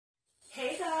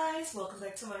guys, welcome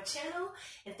back to my channel,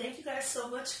 and thank you guys so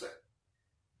much for,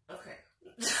 okay,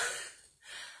 no,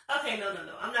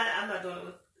 I'm not doing it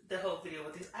with the whole video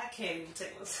with this. I can't even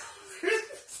take myself.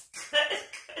 Cut.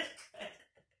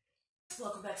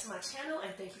 Welcome back to my channel,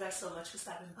 and thank you guys so much for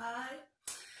stopping by.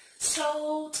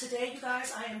 So today, you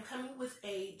guys, I am coming with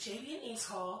a JB&Eve's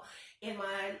haul. In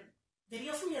my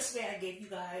video from yesterday, I gave you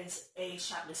guys a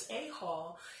Shop List A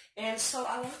haul, and so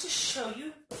I want to show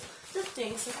you the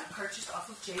things that I purchased off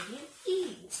of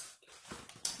JB&Eve.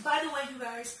 By the way, you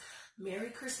guys, Merry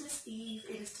Christmas Eve.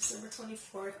 It is December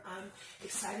 24th. I'm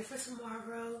excited for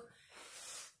tomorrow.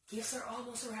 Gifts are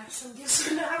almost wrapped. Some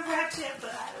gifts are not wrapped yet,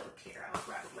 but I don't care. I'll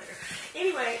wrap them later.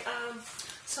 Anyway,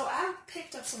 so I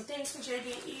picked up some things from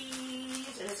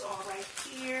JB&Eve, and it's all right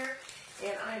here.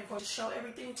 And I'm going to show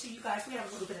everything to you guys. We have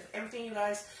a little bit of everything, you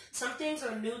guys. Some things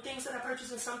are new things that I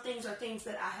purchased, and some things are things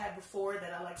that I had before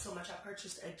that I like so much I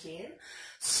purchased again.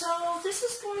 So this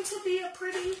is going to be a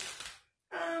pretty,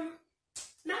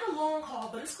 not a long haul,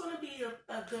 but it's going to be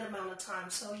a good amount of time.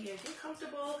 So yeah, get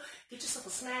comfortable, get yourself a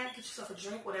snack, get yourself a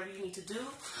drink, whatever you need to do.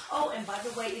 Oh, and by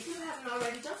the way, if you haven't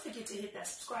already, don't forget to hit that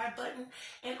subscribe button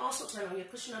and also turn on your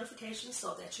push notifications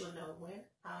so that you'll know when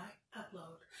I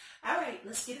upload. All right,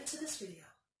 let's get into this video.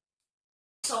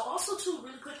 So also too,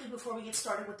 really quickly before we get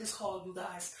started with this haul, you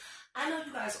guys, I know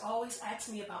you guys always ask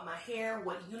me about my hair,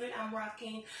 what unit I'm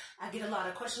rocking. I get a lot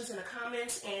of questions in the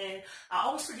comments, and I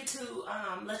always forget to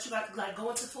let you guys go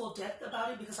into full depth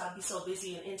about it because I'll be so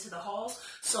busy and into the hauls.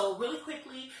 So really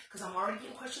quickly, because I'm already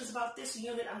getting questions about this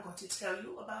unit, I'm going to tell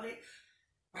you about it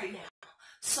right now.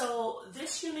 So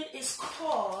this unit is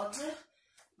called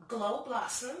Glow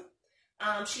Blossom.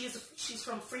 She's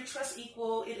from Free Trust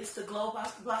Equal. It is the Glow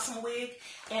Blossom wig,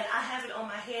 and I have it on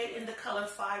my head in the color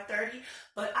 530,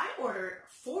 but I ordered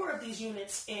 4 of these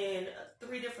units in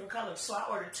 3 different colors. So I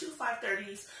ordered 2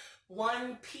 530s,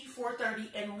 1 P430,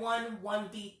 and 1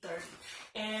 1B30.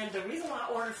 And the reason why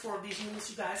I ordered 4 of these units,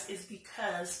 you guys, is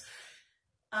because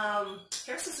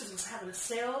Hair Sisters was having a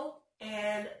sale,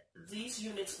 and these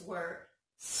units were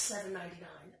 $7.99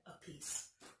 a piece.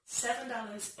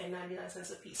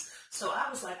 $7.99 a piece. So I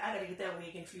was like, I gotta get that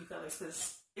wig in a few colors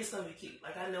because it's gonna be cute.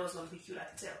 Like, I know it's gonna be cute, I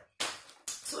can tell.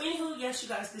 So anywho, yes, you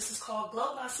guys, this is called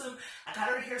Glow Blossom. I got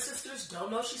her at Hair Sisters.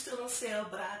 Don't know if she's still on sale,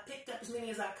 but I picked up as many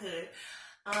as I could.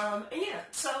 And yeah,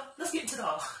 so let's get into the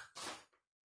haul.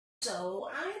 So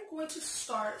I'm going to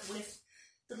start with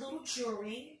the little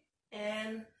jewelry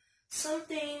and some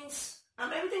things.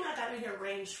 Everything I got in here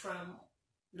ranged from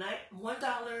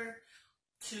 $1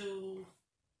 to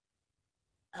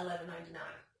 $11.99,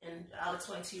 and I'll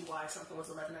explain to you why something was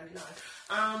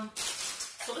 $11.99.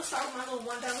 So let's start with my little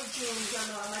 $1 jewelry. Y'all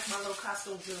know I like my little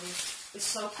costume jewelry. It's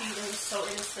so cute and it's so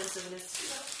inexpensive, and it's, you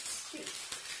know, it's cute.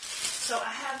 So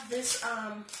I have this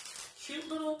cute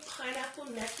little pineapple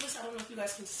necklace. I don't know if you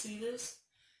guys can see this.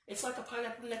 It's like a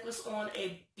pineapple necklace on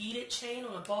a beaded chain,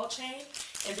 on a ball chain,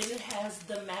 and then it has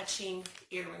the matching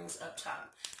earrings up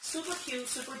top. Super cute,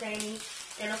 super dainty,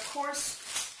 and of course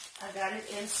I got it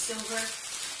in silver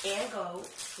and gold,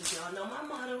 because y'all know my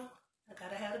motto, I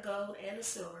gotta have the gold and the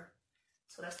silver.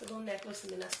 So that's the little necklace,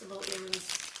 and then that's the little earrings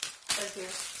right there.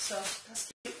 So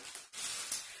that's cute.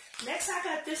 Next, I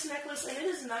got this necklace, and it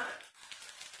is not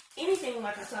anything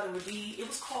like I thought it would be. It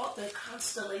was called the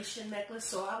Constellation necklace,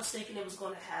 so I was thinking it was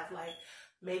going to have like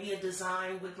maybe a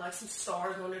design with like some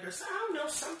stars on it or something. I don't know,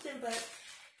 something, but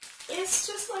it's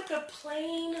just like a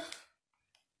plain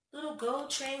little gold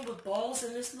chain with balls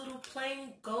and this little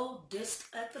plain gold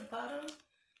disc at the bottom,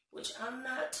 which I'm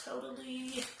not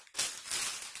totally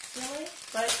feeling,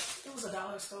 but it was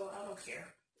 $1, so I don't care.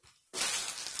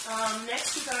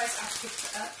 Next, you guys, I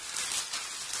picked up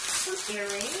some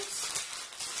earrings.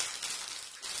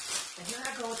 And here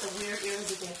I go with the weird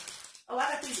earrings again. Oh,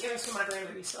 I got these earrings for my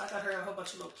grandbaby, so I got her a whole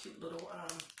bunch of little cute little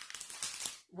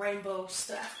rainbow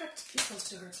stuff. I forgot to give those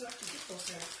to her, so I have to give those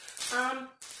to her.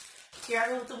 Here I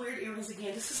go with the weird earrings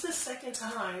again. This is the second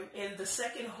time in the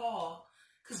second haul,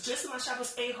 because just in my Shop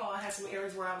List A haul, I had some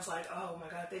earrings where I was like, oh my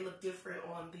god, they look different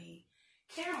on the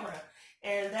camera.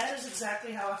 And that is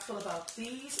exactly how I feel about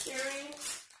these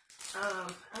earrings.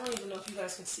 I don't even know if you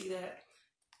guys can see that.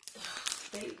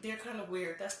 They're kind of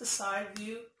weird. That's the side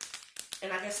view.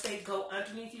 And I guess they go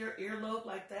underneath your earlobe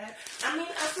like that. I mean,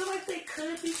 I feel like they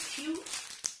could be cute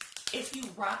if you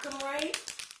rock them right.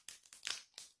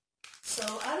 So,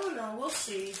 I don't know. We'll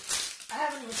see. I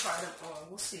haven't even tried them on.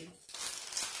 We'll see.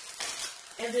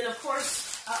 And then, of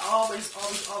course, I always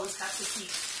have to keep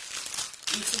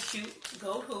these some cute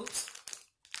gold hoops.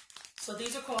 So,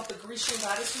 these are called the Grecian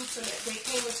Goddess hoops, and they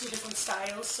came in 2 different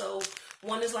styles. So,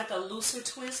 one is like a looser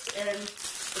twist, and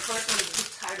The first one is a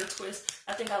tighter twist.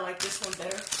 I think I like this one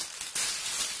better.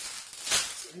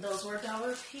 And those were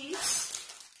 $1 a piece.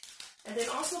 And then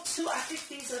also too, I picked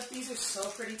these up. These are so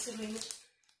pretty to me.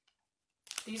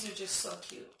 These are just so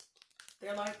cute.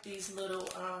 They're like these little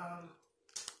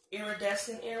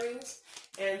iridescent earrings.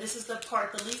 And this is the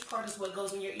part, the leaf part is what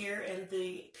goes in your ear, and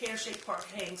the pear-shaped part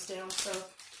hangs down. So,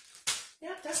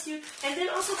 yeah, that's cute. And then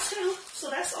also too, so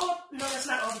that's all, no, that's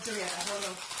not all the jewelry I got. Hold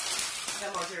on. I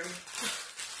got more jewelry.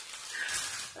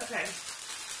 Okay.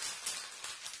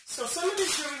 So some of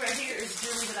this jewelry right here is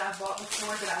jewelry that I bought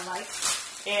before that I like.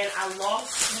 And I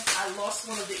lost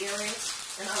one of the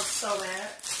earrings, and I was so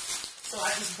mad. So I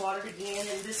just bought it again,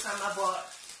 and this time I bought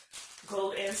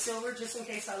gold and silver just in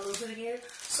case I lose it again.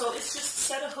 So it's just a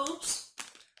set of hoops,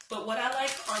 but what I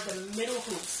like are the middle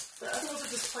hoops. The other ones are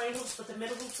just plain hoops, but the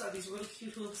middle hoops are these really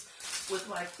cute hoops with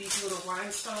like these little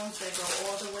rhinestones that go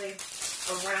all the way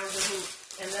around the hoop.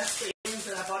 And that's the earrings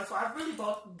that I bought it for. I really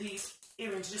bought these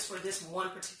earrings just for this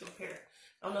one particular pair.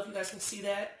 I don't know if you guys can see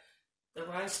that. The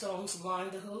rhinestones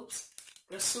line the hoops.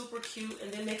 They're super cute,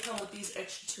 and then they come with these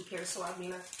extra 2 pairs. So I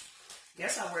mean, I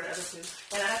guess I'll wear the other 2.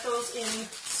 And I got those in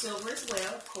silver as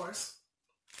well, of course.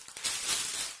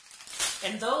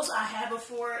 And those I had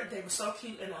before. They were so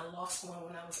cute, and I lost one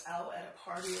when I was out at a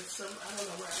party or something. I don't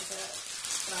know where I was at,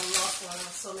 but I lost one. I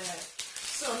was so mad.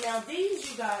 So now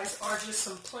these, you guys, are just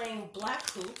some plain black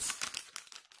hoops.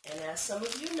 And as some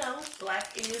of you know,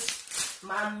 black is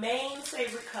my main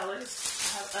favorite colors.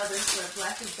 I have others, but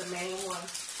black is the main one.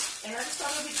 And I just thought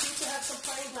it would be cute to have some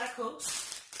plain black hoops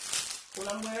when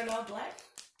I'm wearing all black.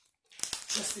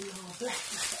 Just in all black,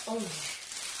 like the only.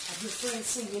 I have your friends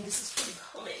singing, this is pretty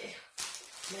homey.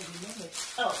 Maybe.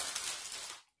 Oh,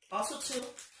 also too,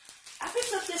 I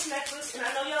picked up this necklace, and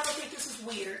I know y'all don't think this is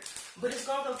weird, but it's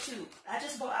gonna go cute. I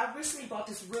recently bought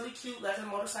this really cute leather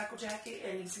motorcycle jacket,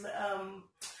 and these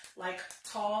like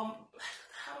tall,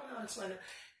 I don't know how to explain it,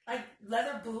 like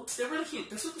leather boots. They're really cute.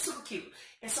 They're super, super cute.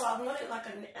 And so I wanted like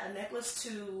a necklace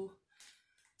to,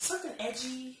 something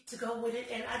edgy to go with it.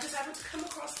 And I just happened to come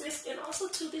across this. And also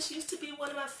too, this used to be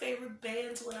one of my favorite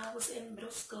bands when I was in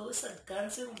middle school. It's a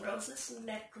Guns N' Roses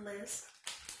necklace.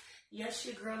 Yes,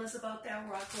 your girl is about that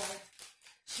rock life.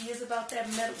 She is about that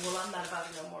metal. Well, I'm not about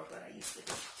it no more, but I used to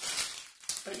be.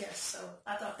 But yes, so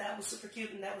I thought that was super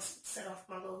cute, and that was set off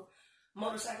my little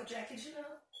motorcycle jacket, you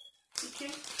know.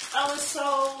 Cute. Oh, and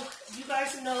so you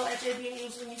guys know at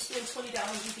JB&Eve, when you spend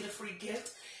 $20, you get a free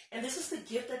gift. And this is the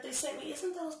gift that they sent me.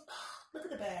 Isn't those? Oh, look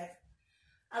at the bag.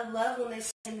 I love when they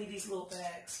send me these little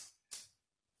bags.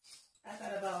 I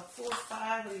got about 4 or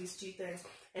 5 of these G things.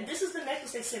 And this is the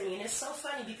necklace they sent me. And it's so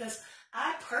funny because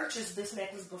I purchased this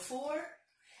necklace before.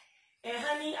 And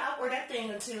honey, I wore that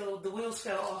thing until the wheels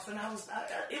fell off. And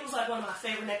it was like one of my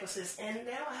favorite necklaces. And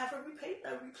now I have a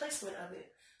replacement of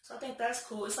it. So I think that's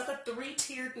cool. It's like a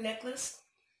 3-tiered necklace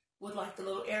with like the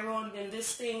little arrow, and then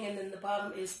this thing, and then the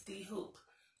bottom is the hoop.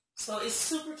 So it's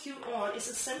super cute on. It's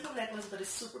a simple necklace, but it's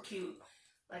super cute.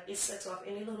 Like it sets off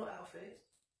any little outfit.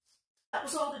 That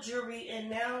was all the jewelry,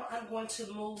 and now I'm going to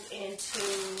move into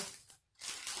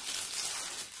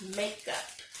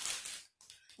makeup.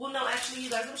 Well, no, actually, you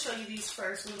guys, let me show you these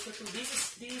first really quickly.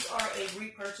 These are a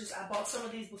repurchase. I bought some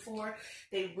of these before.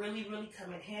 They really, really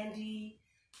come in handy.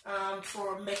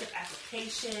 For makeup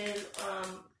application,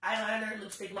 eyeliner,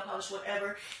 lipstick, nail polish,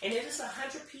 whatever. And it is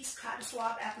 100-piece cotton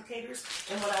swab applicators.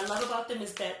 And what I love about them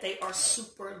is that they are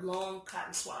super long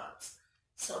cotton swabs.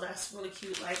 So that's really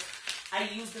cute. Like, I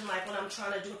use them like when I'm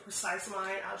trying to do a precise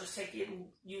line. I'll just take it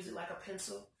and use it like a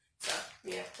pencil. So,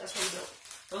 yeah, that's really dope.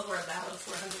 Those were about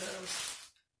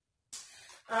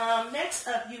 $400. Next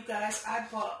up, you guys, I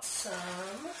bought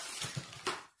some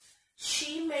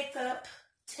She Makeup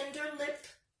Tender Lip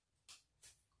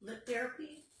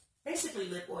Therapy, basically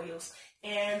lip oils.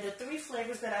 And the 3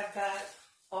 flavors that I got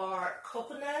are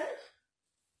coconut,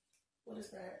 what is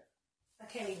that? I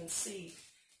can't even see.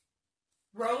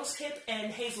 Rose hip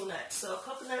and hazelnut. So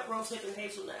coconut, rose hip, and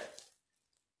hazelnut.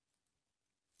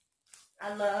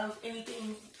 I love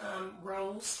anything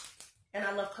rose, and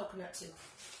I love coconut too.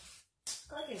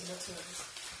 I like hazelnut too.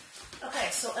 Okay,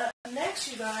 so next,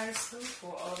 you guys, let me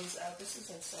pour all these out. This is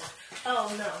insane.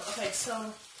 Oh no. Okay,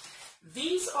 so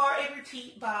these are a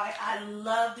repeat buy. I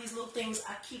love these little things.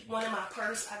 I keep one in my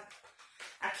purse.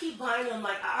 I keep buying them.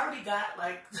 Like, I already got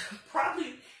like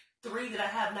probably 3 that I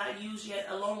have not used yet,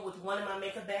 along with one in my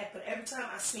makeup bag. But every time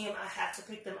I see them, I have to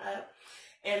pick them up.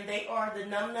 And they are the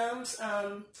Num Nums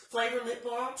flavor lip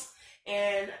balms.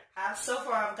 And so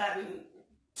far I've gotten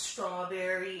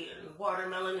strawberry and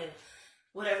watermelon and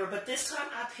whatever. But this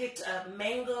time I picked up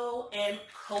mango and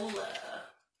cola.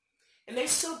 And they're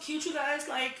so cute, you guys.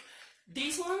 Like,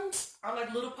 These ones are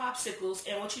like little popsicles,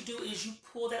 and what you do is you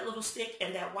pull that little stick,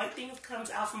 and that white thing comes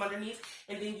out from underneath,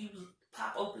 and then you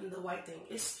pop open the white thing.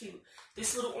 It's cute.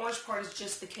 This little orange part is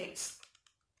just the case.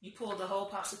 You pull the whole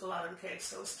popsicle out of the case,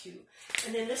 so it's cute.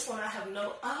 And then this one I have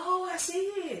no, oh, I see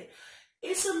it.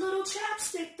 It's a little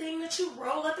chapstick thing that you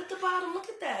roll up at the bottom. Look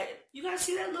at that. You guys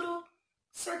see that little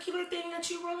circular thing that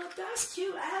you roll up? That's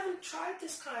cute. I haven't tried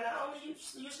this kind. I only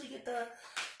usually get the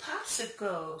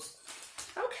popsicles.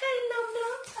 Okay, no,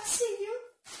 I see you.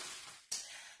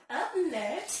 Up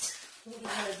next, what am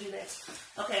I going to do next?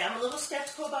 Okay, I'm a little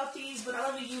skeptical about these, but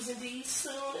I'm going to be using these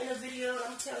soon in a video. I'm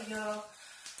going to tell y'all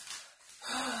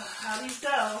how these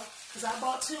go, because I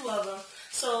bought 2 of them.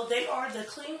 So they are the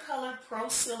Clean Color Pro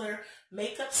Sealer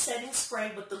Makeup Setting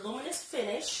Spray with the luminous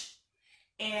finish.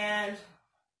 And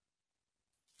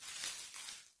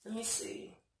let me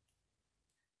see.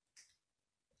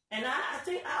 And I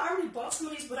think I already bought some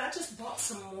of these, but I just bought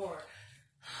some more.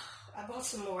 I bought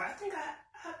some more. I think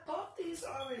I bought these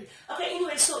already. Okay,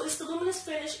 anyway, so it's the luminous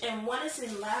finish, and one is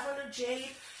in lavender jade,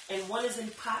 and one is in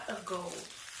pot of gold.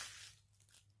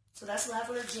 So that's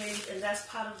lavender jade, and that's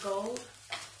pot of gold.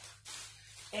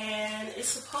 And it's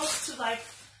supposed to like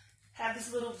have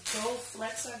this little gold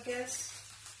flecks, I guess.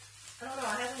 I don't know.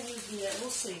 I haven't used them yet. We'll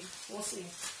see. We'll see.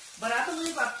 But I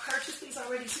believe I purchased these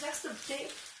already. See, that's the thing.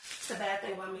 It's the bad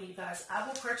thing about me, you guys. I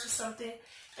will purchase something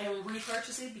and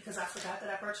repurchase it because I forgot that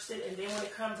I purchased it. And then when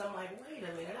it comes, I'm like, wait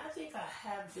a minute. I think I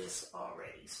have this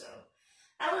already. So,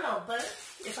 I don't know. But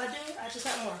if I do, I just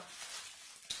have more.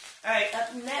 All right,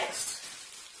 up next.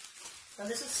 Now,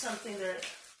 this is something that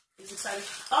is exciting.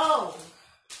 Oh!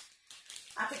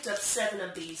 I picked up 7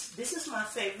 of these. This is my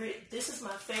favorite. This is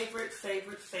my favorite.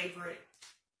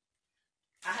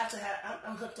 I have to have,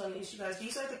 I'm hooked on these, you guys.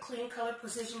 These are the Clean Color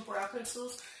Precision Brow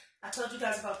Pencils. I told you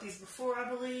guys about these before, I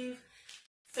believe.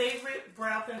 Favorite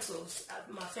brow pencils.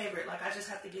 My favorite. Like, I just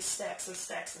have to get stacks and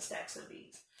stacks and stacks of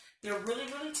these. They're really,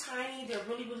 really tiny. They're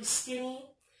really, really skinny.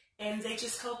 And they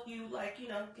just help you, like, you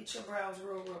know, get your brows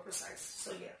real, real precise.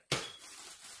 So, yeah.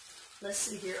 Let's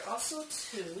see here. Also,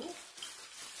 too,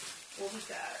 what we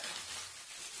got.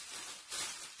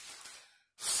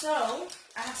 So,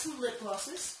 I have some lip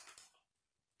glosses.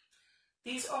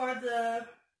 These are the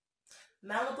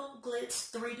Malibu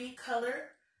Glitz 3D Color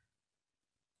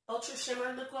Ultra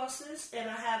Shimmer Lip Glosses. And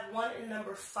I have one in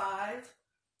number 5,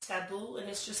 Taboo, and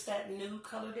it's just that nude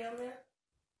color down there.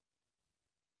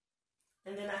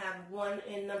 And then I have one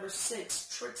in number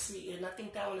 6, Trixie, and I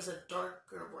think that one is a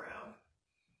darker brown.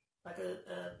 Like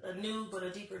a nude, but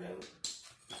a deeper nude.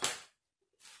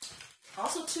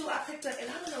 Also, too, I picked up, and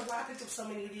I don't know why I picked up so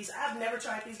many of these. I've never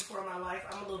tried these before in my life.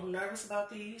 I'm a little nervous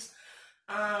about these.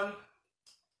 I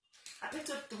picked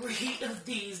up 3 of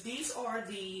these. These are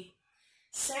the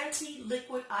Santee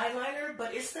Liquid Eyeliner,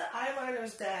 but it's the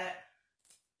eyeliners that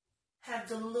have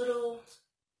the little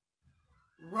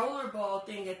roller ball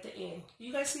thing at the end.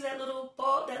 You guys see that little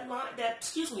ball, that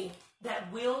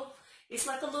wheel? It's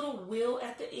like a little wheel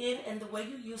at the end, and the way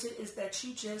you use it is that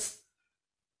you just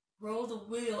roll the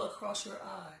wheel across your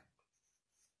eye.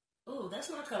 Oh, that's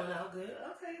not coming out good.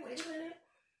 Okay, wait a minute.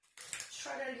 Let's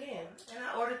try that again. And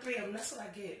I ordered 3 of them. That's what I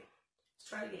get. Let's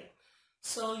try it again.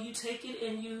 So you take it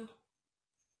and you...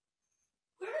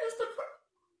 Where is the...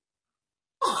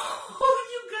 Oh,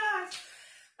 you guys.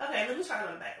 Okay, let me try it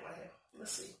on the back of my head.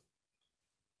 Let's see.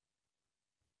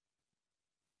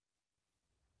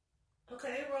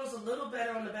 Okay, it rolls a little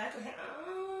better on the back of the head.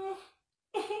 Oh.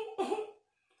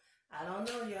 I don't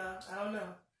know, y'all. I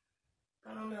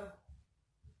don't know.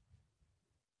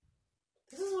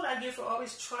 This is what I get for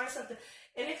always trying something.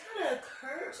 And it kind of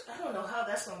curves. I don't know how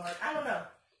that's going to work. I don't know.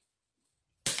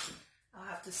 I'll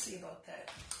have to see about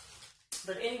that.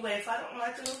 But anyway, if I don't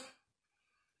like them,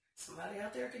 somebody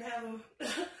out there can have them.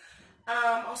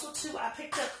 Also, too, I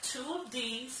picked up 2 of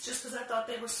these just because I thought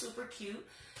they were super cute.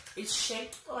 It's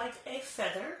shaped like a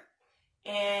feather.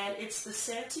 And it's the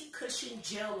Santee Cushion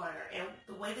Gel Liner. And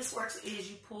the way this works is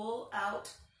you pull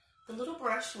out the little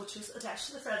brush, which is attached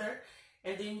to the feather,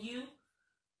 and then you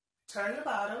turn the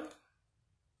bottom,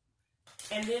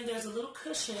 and then there's a little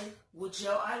cushion with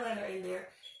gel eyeliner in there,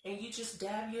 and you just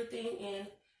dab your thing in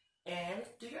and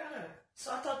do your eyeliner.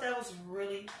 So I thought that was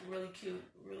really, really cute.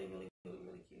 Really, really, really,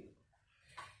 really cute.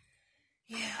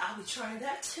 Yeah, I'll be trying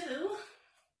that too.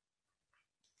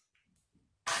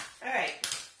 All right.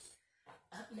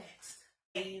 Up next,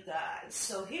 hey you guys,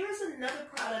 so here's another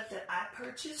product that I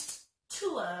purchased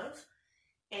 2 of,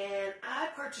 and I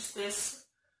purchased this,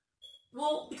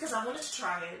 well, because I wanted to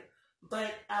try it,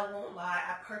 but I won't lie,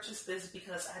 I purchased this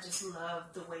because I just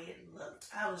loved the way it looked.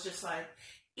 I was just like,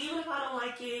 Even if I don't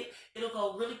like it, it'll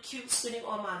go really cute sitting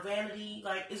on my vanity.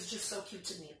 Like, it's just so cute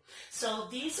to me. So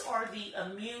these are the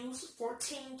Amuse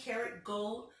 14 Karat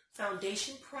Gold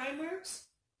Foundation Primers.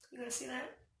 You guys see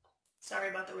that? Sorry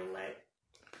about the ring light.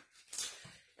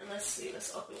 And let's see,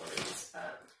 let's open one of these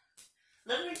up.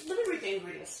 Let me read the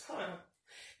ingredients. Hold on.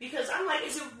 Because I'm like,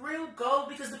 is it real gold?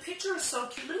 Because the picture is so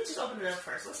cute. Let me just open it up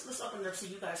first. Let's open it up so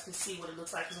you guys can see what it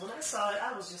looks like. Because when I saw it,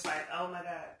 I was just like, oh my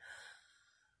God.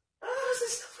 Oh,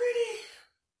 this is so pretty.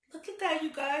 Look at that,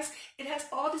 you guys. It has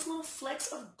all these little flecks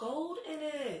of gold in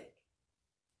it.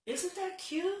 Isn't that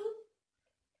cute?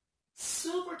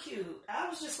 Super cute. I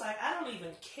was just like, I don't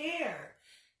even care.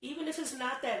 Even if it's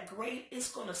not that great,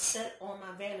 it's going to set on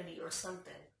my vanity or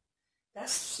something.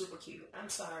 That's super cute. I'm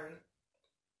sorry.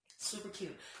 Super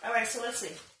cute. All right, so let's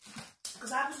see.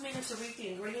 Because I was meaning to read the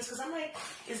ingredients because I'm like,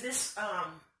 is this,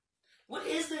 what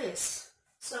is this?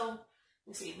 So, let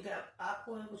me see. We got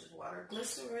aqua, which is water,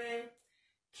 glycerin,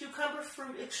 cucumber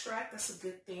fruit extract. That's a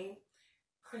good thing.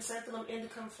 Chrysanthemum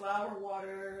indicum flower,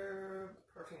 water,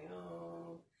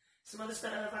 perfume. Some other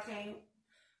stuff if I can't.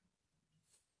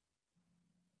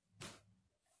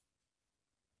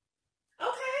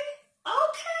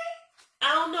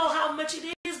 I don't know how much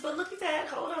it is, but look at that.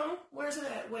 Hold on. Where's it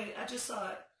at? Wait, I just saw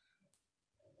it.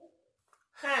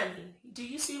 Honey, do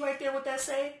you see right there what that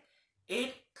say?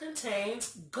 It contains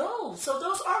gold. So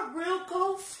those are real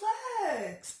gold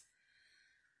flags.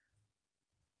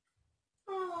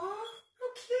 Aw,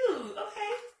 how cute.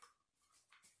 Okay.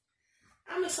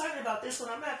 I'm excited about this one.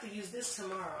 I'm going to have to use this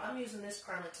tomorrow. I'm using this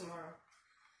primer tomorrow.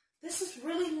 This is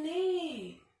really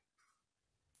neat.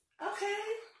 Okay.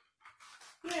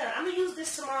 Yeah, I'm going to use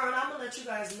this tomorrow, and I'm going to let you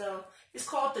guys know. It's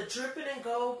called the Drippin' and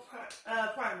Gold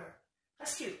Primer.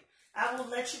 That's cute. I will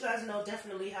let you guys know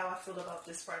definitely how I feel about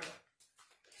this primer.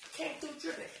 Came through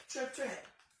dripping, drip, drip.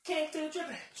 Came through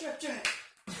dripping, drip, drip.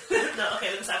 No, okay,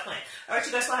 let me stop playing. All right,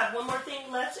 you guys, so I have one more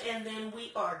thing left, and then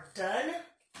we are done.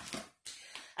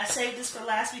 I saved this for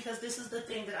last because this is the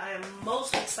thing that I am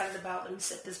most excited about. Let me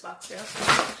set this box down.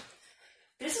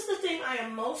 This is the thing I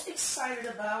am most excited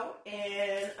about,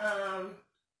 and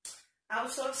I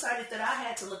was so excited that I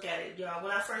had to look at it, y'all.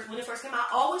 When it first came out,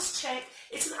 I always check.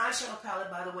 It's an eyeshadow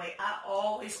palette, by the way. I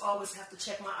always have to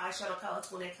check my eyeshadow palettes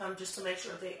when they come just to make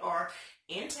sure they are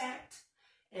intact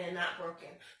and not broken.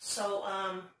 So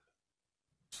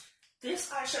this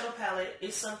eyeshadow palette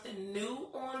is something new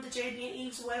on the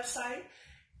JB&Eve's website,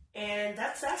 and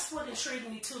that's what intrigued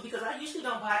me too, because I usually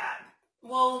don't buy.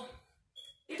 Well,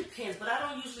 it depends, but I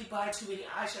don't usually buy too many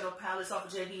eyeshadow palettes off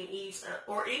of JB&Eve's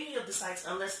or any of the sites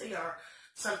unless they are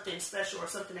something special or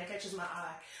something that catches my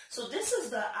eye. So this is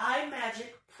the iMagic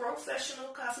Professional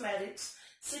Cosmetics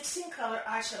 16 color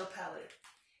eyeshadow palette.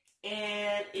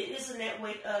 And it is a net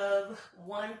weight of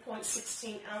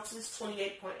 1.16 ounces,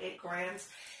 28.8 grams.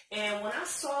 And when I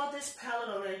saw this palette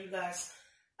on there, you guys,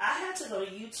 I had to go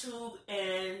to YouTube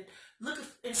and look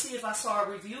and see if I saw a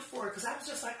review for it, because I was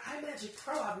just like, iMagic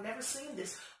Pro, I've never seen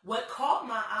this. What caught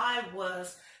my eye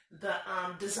was the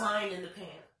design in the pan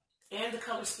and the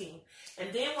color scheme.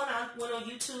 And then when I went on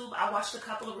YouTube, I watched a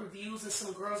couple of reviews and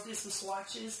some girls did some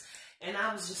swatches, and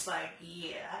I was just like,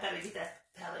 yeah, I gotta get that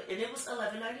palette. And it was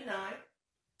 $11.99,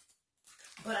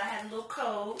 but I had a little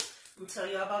code. I'm gonna tell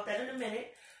you all about that in a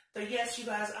minute. But yes, you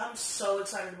guys, I'm so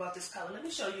excited about this palette. Let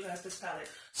me show you guys this palette.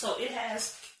 So it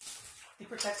has the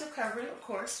protective covering, of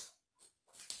course.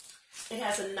 It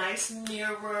has a nice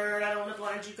mirror. I don't want to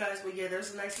blind you guys, but yeah,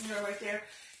 there's a nice mirror right there.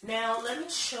 Now, let me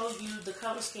show you the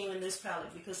color scheme in this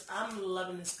palette, because I'm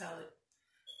loving this palette.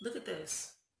 Look at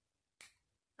this.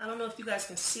 I don't know if you guys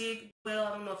can see it well.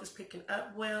 I don't know if it's picking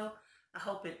up well. I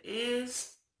hope it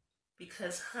is,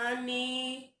 because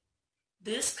honey,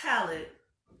 this palette,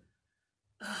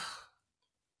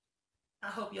 I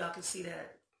hope y'all can see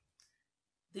that.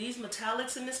 These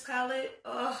metallics in this palette,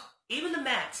 even the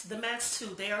mattes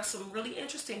too, they are some really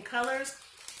interesting colors.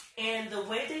 And the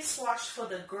way they swatched for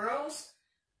the girls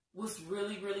was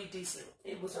really, really decent.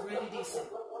 It was really decent,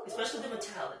 especially the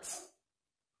metallics.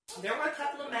 There were a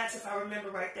couple of mattes, if I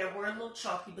remember right, that were a little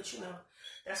chalky, but you know,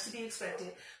 that's to be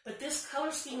expected. But this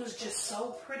color scheme is just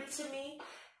so pretty to me.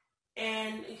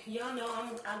 And y'all know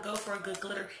I go for a good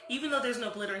glitter, even though there's no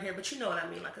glitter in here, but you know what I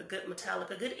mean, like a good metallic,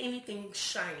 a good anything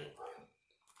shiny.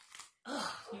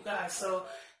 Oh, you guys, so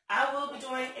I will be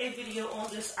doing a video on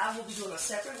this. I will be doing a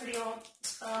separate video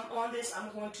on this.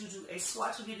 I'm going to do a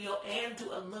swatch video and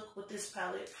do a look with this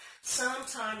palette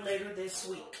sometime later this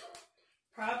week.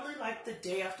 Probably like the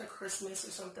day after Christmas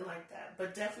or something like that,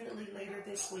 but definitely later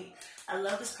this week. I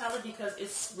love this palette because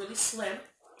it's really slim.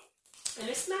 And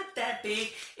it's not that big.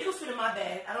 It'll fit in my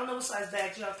bag. I don't know what size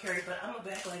bags y'all carry, but I'm a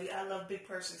bag lady. I love big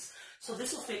purses. So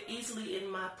this will fit easily in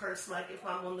my purse, like if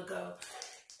I'm on the go.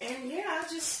 And yeah,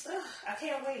 I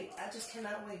can't wait. I just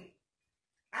cannot wait.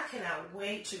 I cannot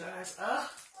wait, you guys.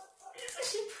 Isn't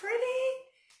she pretty?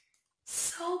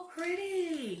 So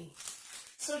pretty.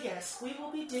 So yes, we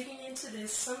will be digging into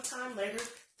this sometime later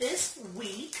this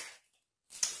week.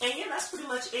 And yeah, that's pretty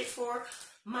much it for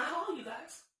my haul, you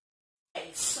guys. Okay,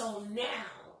 so now,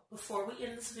 before we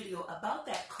end this video, about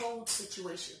that code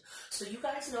situation. So you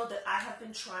guys know that I have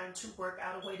been trying to work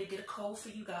out a way to get a code for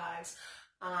you guys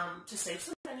to save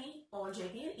some money on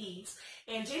JB&Eve's.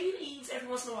 And JB&Eve's every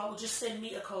once in a while will just send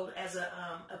me a code as a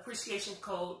appreciation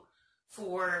code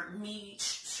for me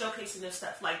showcasing their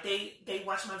stuff. Like they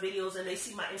watch my videos and they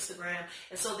see my Instagram,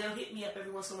 and so they'll hit me up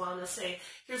every once in a while and they'll say,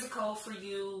 here's a code for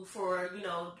you for, you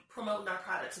know, promoting our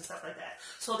products and stuff like that.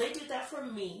 So they did that for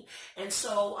me. And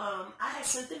so I had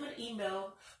sent them an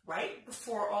email right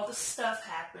before all the stuff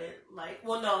happened. Like,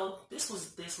 well, no, this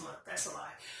was this month. That's a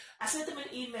lie. I sent them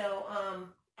an email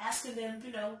asking them,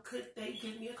 you know, could they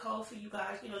give me a code for you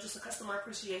guys, you know, just a customer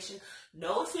appreciation.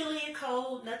 No affiliate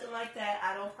code, nothing like that.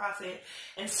 I don't profit.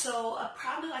 And so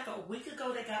probably like a week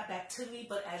ago, they got back to me.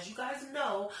 But as you guys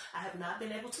know, I have not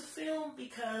been able to film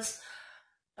because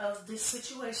of this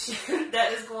situation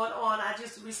that is going on. I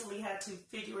just recently had to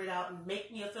figure it out and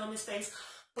make me a filming space.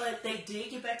 But they did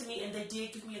get back to me and they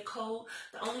did give me a code.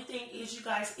 The only thing is, you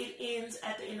guys, it ends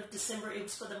at the end of December. It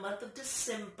was for the month of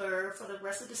December, for the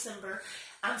rest of December.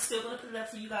 I'm still going to put it up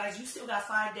for you guys. You still got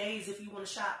 5 days if you want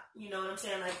to shop. You know what I'm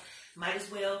saying? Like, might as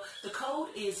well. The code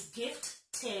is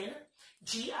GIFT10,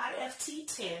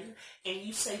 GIFT10, and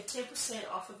you save 10%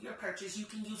 off of your purchase. You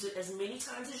can use it as many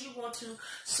times as you want to.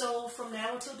 So from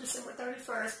now until December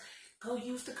 31st, go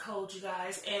use the code, you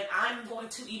guys, and I'm going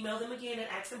to email them again and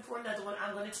ask them for another one.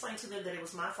 I'm going to explain to them that it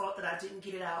was my fault that I didn't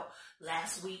get it out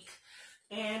last week,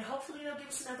 and hopefully they'll give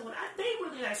us another one. They're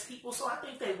really nice people, so I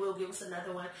think they will give us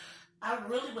another one. I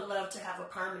really would love to have a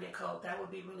permanent code. That would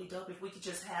be really dope if we could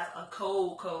just have a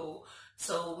code,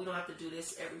 so we don't have to do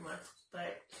this every month.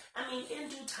 But, I mean, in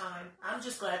due time, I'm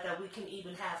just glad that we can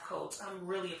even have codes. I'm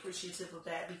really appreciative of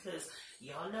that because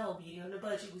y'all know, beauty on the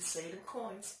budget, we save them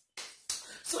coins.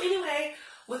 So anyway,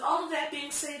 with all of that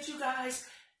being said, you guys,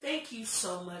 thank you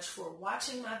so much for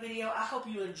watching my video. I hope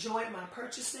you enjoyed my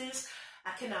purchases.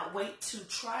 I cannot wait to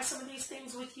try some of these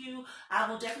things with you. I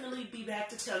will definitely be back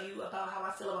to tell you about how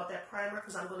I feel about that primer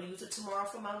because I'm going to use it tomorrow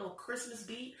for my little Christmas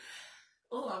bead.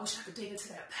 Oh, I wish I could dig into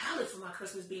that palette for my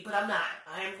Christmas bead, but I'm not.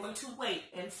 I am going to wait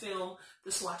and film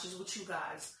the swatches with you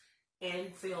guys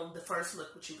and film the first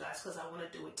look with you guys because I want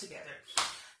to do it together.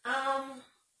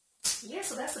 Yeah,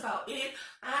 so that's about it.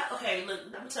 Okay, look,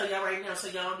 I'm going to tell y'all right now so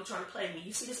y'all don't be trying to play me.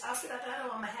 You see this outfit I got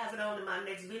on? I'm going to have it on in my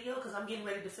next video because I'm getting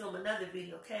ready to film another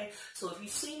video, okay? So if you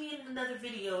see me in another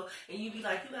video and you be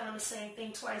like, you got on the same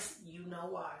thing twice, you know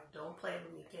why. Don't play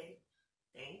with me, okay?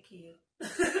 Thank you.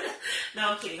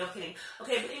 No, I'm kidding.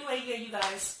 Okay, but anyway, yeah, you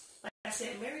guys, like I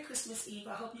said, Merry Christmas Eve.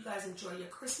 I hope you guys enjoy your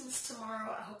Christmas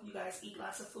tomorrow. I hope you guys eat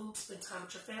lots of food, spend time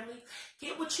with your family,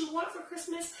 get what you want for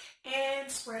Christmas, and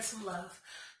spread some love.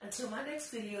 Until my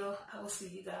next video, I will see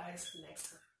you guys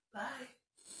next time. Bye.